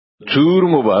تور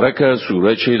مبارکه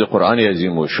سوره چې د قران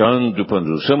عظیم او شان د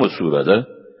 50مه سوره ده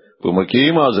په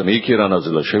مکه معظمه کې را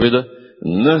نازله شوې ده.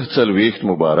 9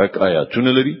 مبارک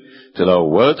آیاتونه لري.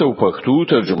 تلاوت او پښتو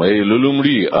ترجمه یې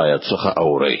لومړی آیات څخه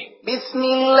اورئ. بسم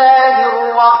الله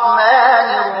الرحمن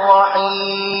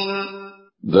الرحیم.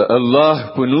 د الله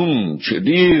په نوم چې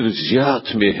ډیر زیات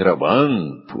مهربان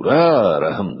پورا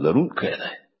رحم لرونکی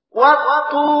دی.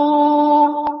 والطور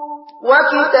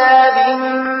وكتاب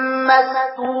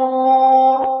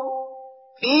مستور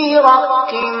في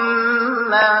رق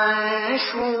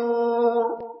منشور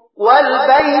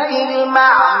والبيت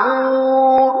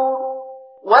المعمور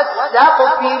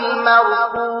والسقف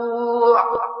المرفوع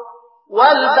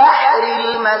والبحر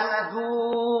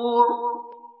المسجور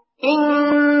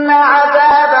إن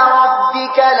عذاب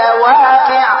ربك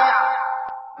لواقع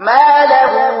ما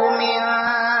له من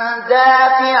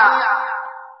دافع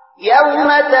يوم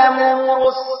تمور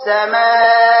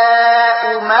السماء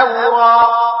مورا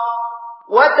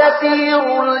وتسير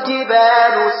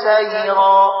الجبال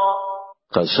سيرا.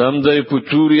 قسم دی په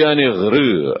تور یعنی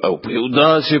غره او په یو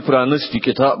داسې پرانستی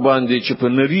کتاب باندې چې په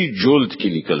نری جلد کې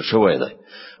لیکل شوی دی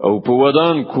او په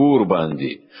ودان کور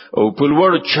باندې او په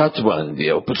لوړ چت باندې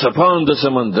او په څپان د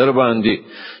سمندر باندې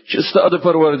چې ستاسو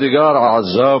پروردگار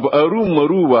عذاب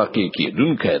ارومرو واقع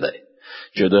کیدونکی دی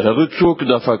چې د هغه څوک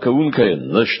د فکرونکي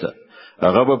نشته.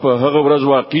 هغه په هغه ورځ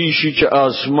واقع شي چې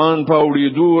اسمان په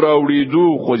اوریدو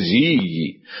خوځيږي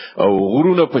او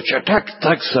غرونه په چټک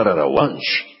تک سره روان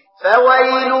شي.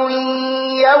 فويل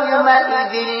يومئذ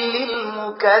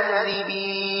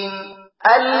للمكذبين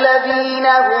الذين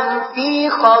هم في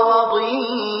خوض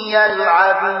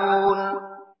يلعبون.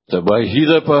 تباهی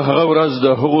ده په هغه ورځ د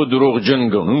هغو دروغجن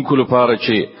ګڼونکو لپاره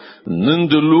چې نن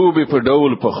د لوبې په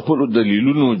ډول په خپل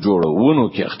دلیلونو جوړونو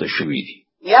کې اخته شوي دي.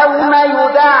 يوم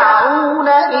يدعون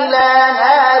إلى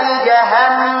نار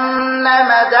جهنم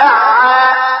دعا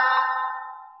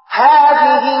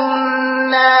هذه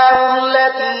النار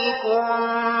التي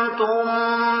كنتم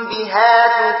بها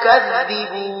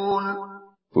تكذبون.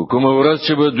 حکومت ورځ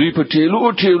چې به دوی په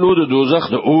ټیلو د دوزخ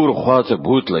د اور خواته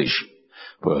بوتلی شي.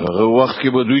 په هغه وخت کې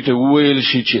به دوی ته وویل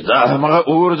شي چې دا هغه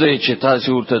اور دی چې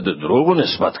تاسو ورته د دروغو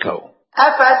نسبت کوئ.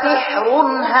 أفسحر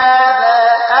هذا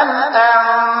أم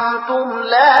أنتم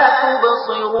لا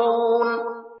تبصرون.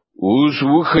 اوس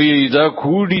وخی دا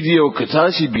کوډی دی او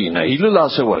کتاسي بینای له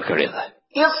لاسه ورکړی ده.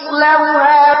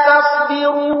 اصلوها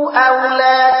تصبروا أو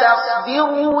لا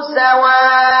تصبروا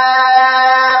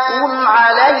سواء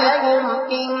عليكم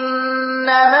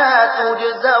إنما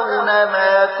تجزون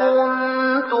ما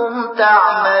كنتم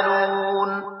تعملون.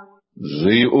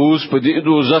 زی اوس په دې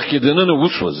دوزخ کې دننه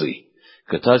وسوځي.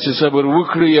 که تاسو صبر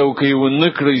وکړئ او که یو نه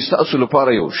کړئ تاسو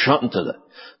لپاره یو شانت ده.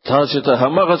 تاسو ته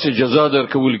همغه څه جزا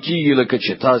درکول کیږي لکه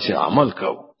چې تاسو عمل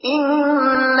کوئ.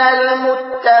 إن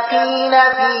المتقين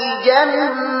في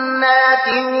جنات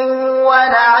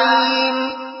ونعيم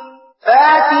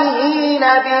فاكهين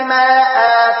بما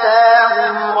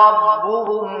آتاهم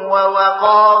ربهم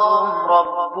ووقاهم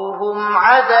ربهم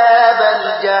عذاب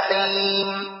الجحيم.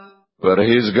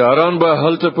 پرهیزګاران به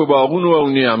هلته په باغونو او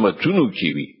نعمتونو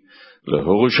کې وي. له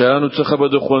هغو شیانو څخه به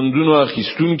د خوندونو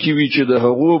اخیستون کی وی چې د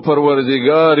هغو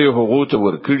پروردگار هغو ته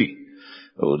ورکړي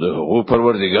او د هغو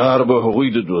پروردگار به هغوی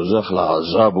د دوزخ له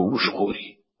عذاب وشغوري.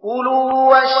 كلوا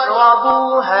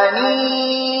واشربوا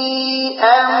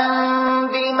هنيئا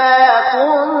بما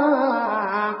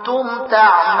كنتم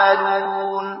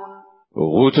تعملون.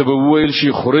 هغو ته به ویل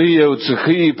شي خوري او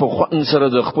څخي په خوان سره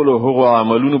د خپل هغو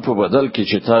عملونو په بدل کې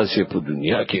چې تاسو په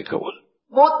دنیا کې کول.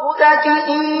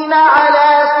 متكئين على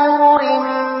سرر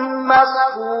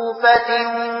مصفوفة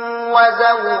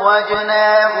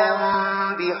وزوجناهم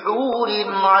بحور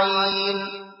عين.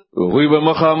 وی به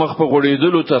مخامخ په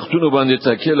غړېدلو تختونو باندې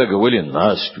تکیه لګولې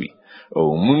ناست وي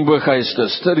او موږ به خایسته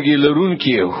سترګې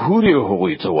لرونکي حورې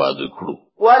هغوی ته واده کړو.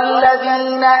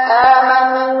 والذين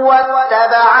آمنوا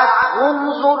واتبعتهم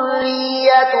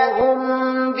ذريتهم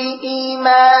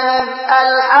بإيمان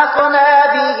ألحقنا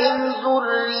بهم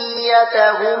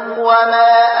ذريتهم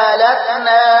وما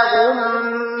ألتناهم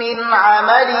من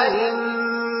عملهم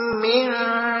من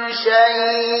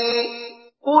شيء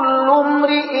كل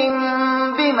امرئ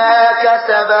بما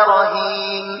كسب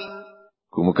رهين.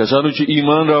 کوم کسانو چې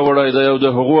ایمان راوړای دی او د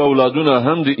هغو اولادونه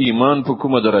هم د ایمان په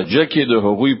کومه درجه کې د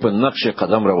هغوی په نقش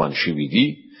قدم روان شوي دي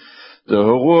د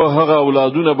هغو هغه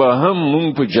اولادونه به هم مونږ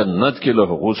په جنت کې له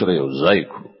هغو سره یو ځای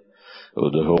کړو او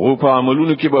د هغو په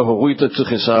عملونو کې به هغوی ته څه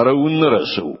خساره ونه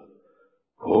رسو.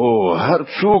 او هر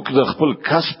څوک د خپل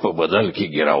کسب په بدل کې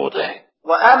ګراو دی.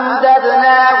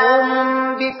 وأمددناهم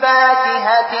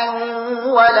بفاكهة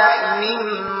ولحم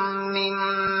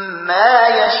مما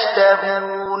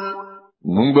يشتهون.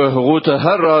 مونږ به هغه ته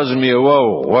هر راز میوه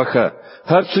او غوښه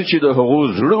هر څه چې د هغو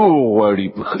زړه وغواړي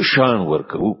په ښه شان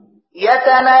ورکوو.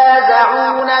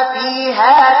 يتنازعون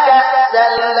فيها كأسا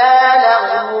لا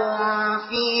لغو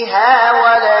فيها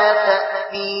ولا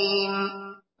تأثيم.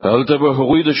 هلته به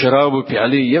هغوی د شرابو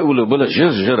پیالې یو له بل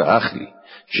ژر اخلي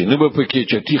چې نه به پکې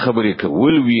چټي خبرې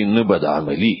کول وي نه به د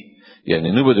عملی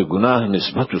یعنی نه به د ګناه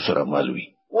نسبت سره مال وي.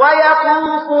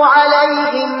 ويطوف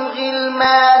عليهم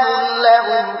غلمان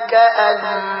لهم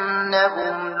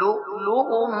كأنهم لؤلؤ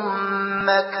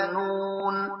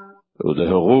مكنون. او د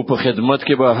هغو په خدمت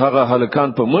کې به هغه هلکان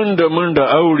په منډه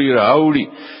راوړي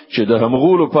چې د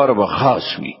همغو لپاره به خاص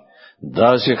وي.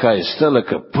 دا څه ښایسته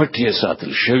لکه پټي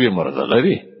ساتل شوی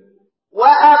مرغلري.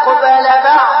 وأقبل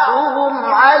بعضهم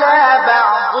على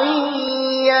بعض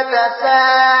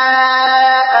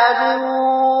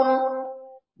يتساءلون.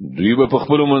 دوی به په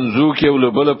خپل منځو کې او له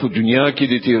بل په دنیا کې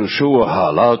د تیر شو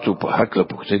حالاتو په حق له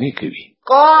پوښتنې کوي.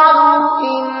 قالوا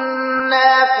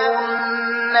إنا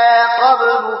كنا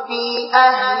قبل في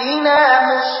أهلنا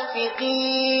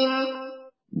مشفقين.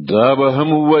 دا به هم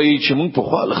وایي چې موږ په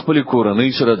خپل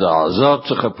کورنۍ سره د عذاب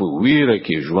څخه په ویره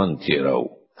کې ژوند تیراو.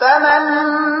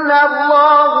 فمن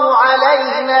الله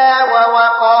علينا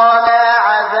ووقانا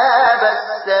عذاب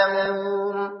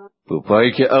السموم. په پای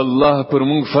کې الله پر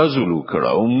موږ فضل وکړ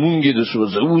او موږ د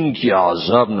سوځونکي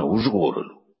عذاب نه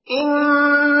وژغورلو.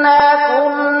 إنا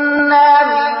كنا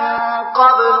من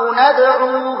قبل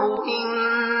ندعوه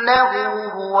إنه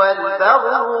هو البر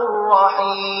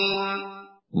الرحيم.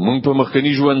 مونږ په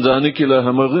مخکنی ژوندانه کې له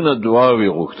همغه دعاوې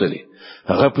غوښتلې.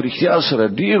 هغه پر اختیار سره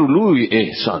ډیر لوی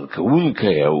احسان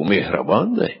کوونکی او مهربان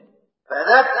دی.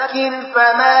 فذكر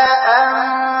فما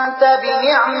أنت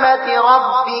بنعمة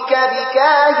ربك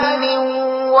بكاهن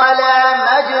ولا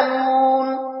مجنون.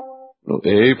 نو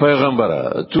ای پیغمبره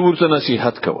تور ته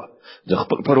نصیحت کوه د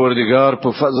خپل پروردگار په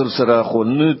فضل سره خو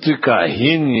نه ته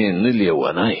کاهن نه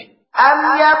لیونای. أم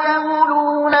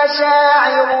يقولون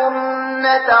شاعر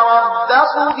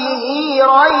نتربص به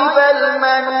ريب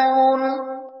المنون.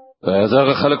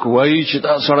 دا خلک وایي چې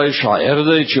دا سړی شاعر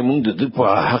دی چې موږ د په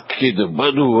حق کې د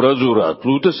بدو ورځو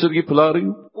راتلو ته سرګي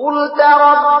پلاریو. قل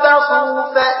تربصوا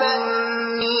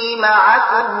فإني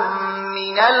معكم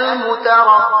من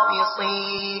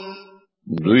المتربصين.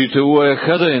 دوی ته وایي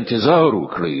خدای انتظار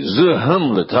وکړي زه هم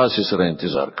له تاسو سره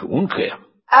انتظار کوونکی یم.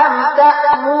 أم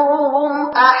تأمرهم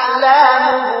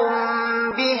أحلامهم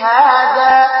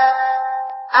بهذا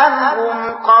أم هم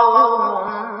قوم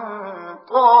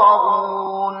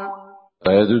طاغون.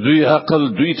 دوی عقل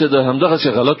دوی ته د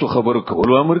همدغه غلطو خبرو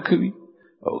کولو امر کوي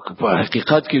او په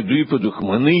حقیقت کې دوی په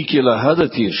دښمنۍ کې له حد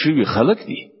تیر شوی خلک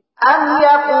دي. أم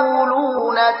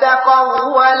يقولون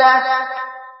تقوله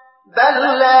بل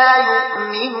لا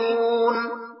يؤمنون.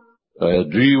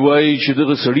 دوی وایي چې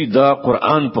دغه سړی دا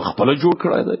قرآن په خپل جوړ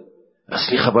کړی دی.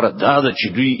 اصلي خبره دا ده چې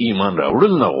دوی ایمان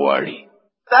راوړل نه غواړي.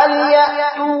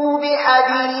 فليأتوا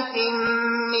بحديث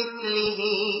مثله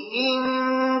إن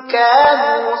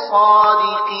كانوا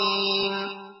صادقين.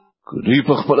 دوی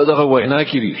په خپل دغه وینا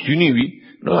کې رښتینی وي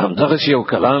نو همدغه یو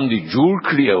کلام دی جوړ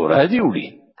کړی او را دی وړي.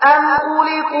 أم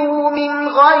خلقوا من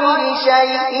غير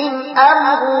شيء أم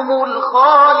هم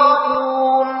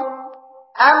الخالقون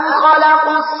أم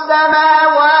خلقوا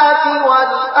السماوات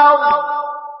والأرض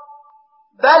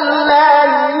بل لا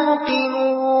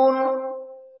يوقنون.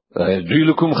 دوی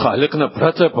لکم خالقنا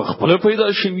پرته په خپل پیدا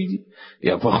شوی دي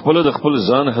یا په خپل د خپل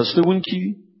ځان هستونکي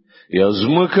دي یا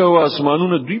زمکه او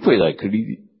اسمانونه دوی پیدا کړی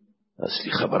دي.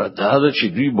 اصلي خبره دا ده چې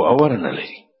دوی باور نه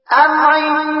لري. أم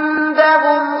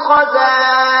عندهم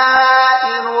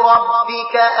خزائن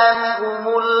ربك أم هم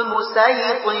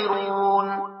المسيطرون.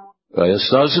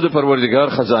 ستاسو د پروردگار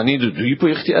خزانه د دوی په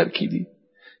اختیار کې دي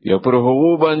یا پر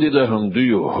هغو باندې د هم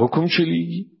دوی حکم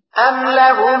چلیږي. أم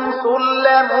لهم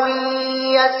سلم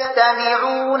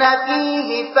يستمعون فيه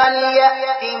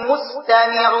فليأت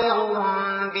مستمعهم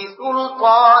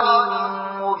بسلطان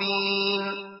مبين.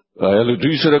 آیا له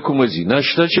دوی سره کوم زینه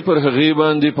شته چې پر هغه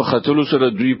باندې په خطلو سره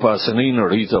دوی پاسنۍ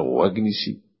نړۍ ته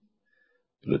وګنيسي؟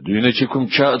 له دوی نه چې کوم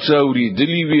چا څاوري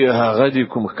وي هغه د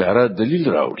کوم ښکارا دلیل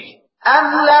راوړي. أم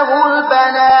له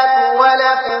البنات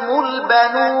ولكم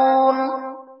البنون.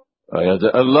 آیا د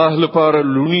الله لپاره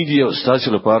لونی دي او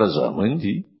ستاسو لپاره زامن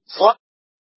دي؟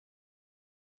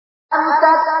 أم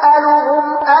تسألهم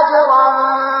أجرا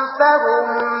فهم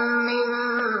من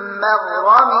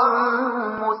مغرم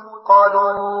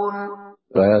مثقلون.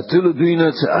 آیا تل دوی نه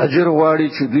اجر غواړي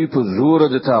چې دوی په زور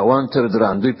د تاوان تر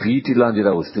درانده پیټی لاندې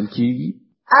راوستل کیږي؟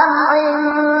 أم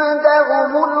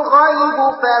عندهم الغيب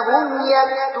فهم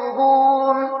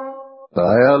يكتبون.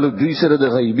 آیا له دوی سره د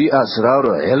غیبی اسرار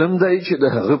علم دی چې د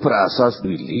هغه پر اساس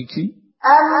دوی لیکي؟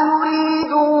 أم يريدون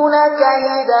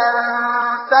كيدا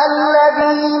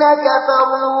فالذين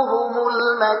كفروا هم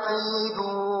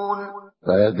المكيدون.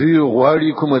 دوی غواړي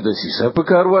کومه د سیسه په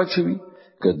کار واچوي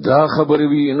که دا خبره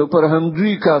وي نو پر هم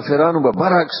دوی کافرانو به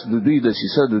برعکس د دوی د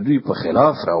سیسه د دوی په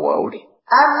خلاف راوړي.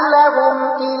 أم لهم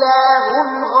إله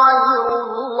غير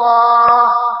الله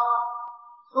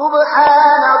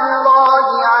سبحان الله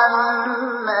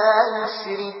عما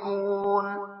يشركون.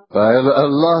 قال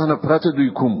الله نه پرته دوی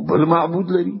کوم بل معبود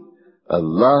لري؟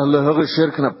 الله له هغه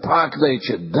شرک نه پاک دی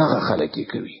چې دغه خلک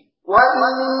کوي.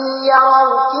 وَإِن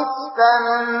يَرَوْا كِسْفًا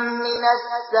مِّنَ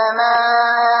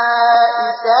السَّمَاءِ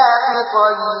سَاقِطًا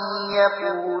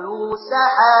يَقُولُوا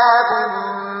سَحَابٌ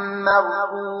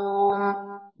مَّرْكُومٌ.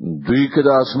 دوی که د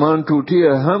اسمان ټوټې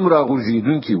هم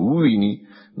راغورځېدونکي وویني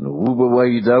نو به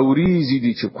وایي دا وریځې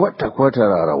دي چې کوټه کوټه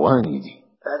را روانې دي.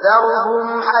 فذرهم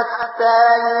حتى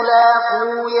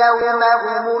يلاقوا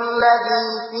يومهم الذي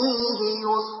فيه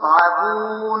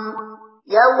يصعقون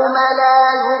يوم لا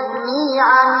يغني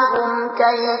عنهم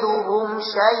كيدهم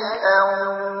شيئا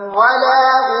ولا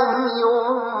هم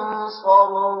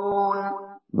ينصرون.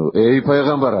 نو ای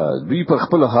پیغمبره دوی په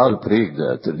خپل حال پرېږده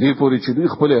تر دې پورې چې دوی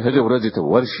خپل هغه ورځ ته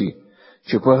ورشي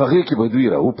چې په هغه کې به دوی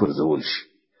راوپرځول شي.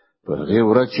 په هغه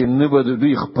ورځ چې نه به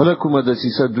دوی خپل کومه د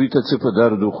سیسه دوی ته څه په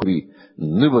درد خوري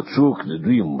نه به څوک د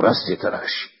دوی مرسته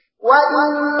تراشي.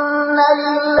 وَإِنَّ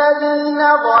لِلَّذِينَ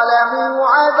ظَلَمُوا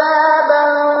عَذَابًا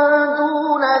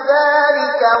دُونَ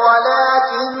ذَلِكَ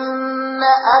وَلَكِنَّ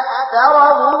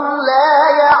أَكْثَرَهُم لَّا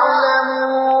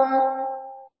يَعْلَمُونَ.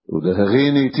 او د هغې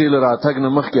نیټې له راتګ نه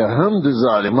مخکې هم د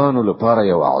ظالمانو لپاره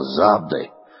یو عذاب دی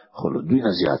خو دوی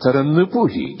نه زیاتره نه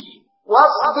پوهیږي.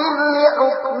 واصبر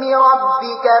لحكم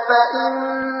ربك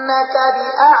فإنك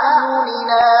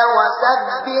بأعيننا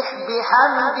وسبح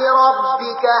بحمد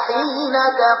ربك حين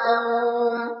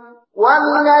تقوم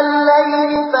ومن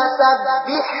الليل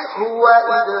فسبحه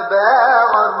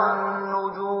وإدبار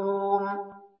النجوم.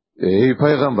 ای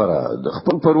پیغمبره د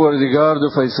خپل پروردګار د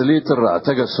فیصلې تر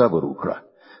راتګه صبر وکړه.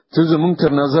 ته زموږ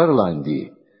تر نظر لاندې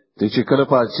ته چې کله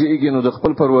پاتېږي نو د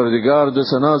خپل پروردګار د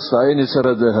ثنا ستاینې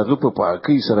سره د هغه په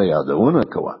پاکۍ سره یادونه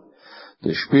کوه. د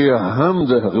شپې هم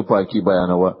د هغه پاکي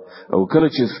بیانوه او کله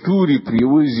چې ستوري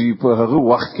پریوزي په هغه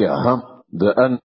وخت کې هم د ان